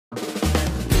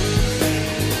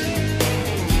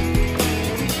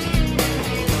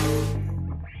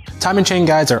Timing chain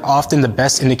guides are often the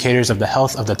best indicators of the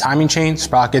health of the timing chain,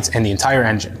 sprockets, and the entire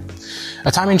engine.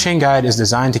 A timing chain guide is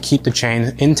designed to keep the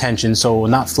chain in tension so it will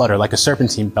not flutter like a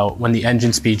serpentine belt when the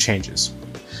engine speed changes.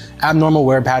 Abnormal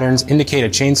wear patterns indicate a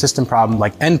chain system problem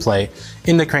like end play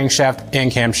in the crankshaft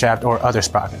and camshaft or other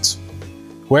sprockets.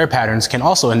 Wear patterns can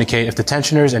also indicate if the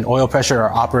tensioners and oil pressure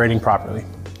are operating properly.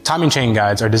 Timing chain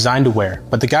guides are designed to wear,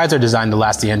 but the guides are designed to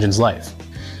last the engine's life.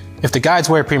 If the guides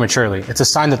wear prematurely, it's a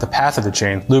sign that the path of the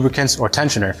chain, lubricants, or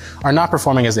tensioner are not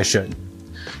performing as they should.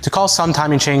 To call some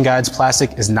timing chain guides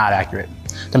plastic is not accurate.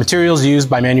 The materials used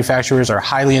by manufacturers are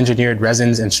highly engineered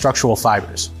resins and structural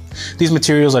fibers. These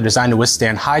materials are designed to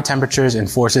withstand high temperatures and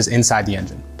forces inside the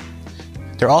engine.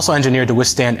 They're also engineered to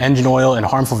withstand engine oil and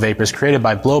harmful vapors created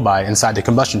by blow-by inside the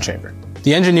combustion chamber.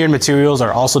 The engineered materials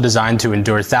are also designed to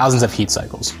endure thousands of heat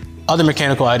cycles. Other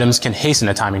mechanical items can hasten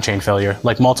a timing chain failure,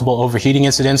 like multiple overheating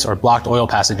incidents or blocked oil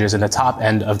passages in the top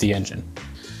end of the engine.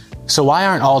 So why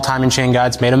aren't all timing chain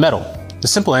guides made of metal? The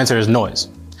simple answer is noise.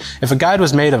 If a guide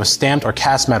was made of a stamped or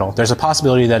cast metal, there's a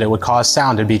possibility that it would cause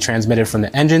sound to be transmitted from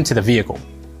the engine to the vehicle.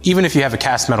 Even if you have a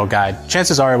cast metal guide,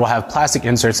 chances are it will have plastic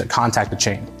inserts that contact the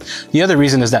chain. The other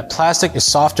reason is that plastic is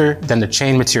softer than the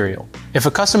chain material. If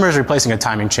a customer is replacing a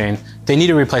timing chain, they need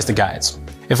to replace the guides.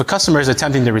 If a customer is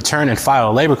attempting to return and file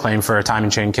a labor claim for a timing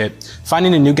chain kit,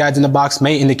 finding the new guides in the box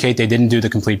may indicate they didn't do the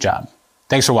complete job.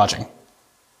 Thanks for watching.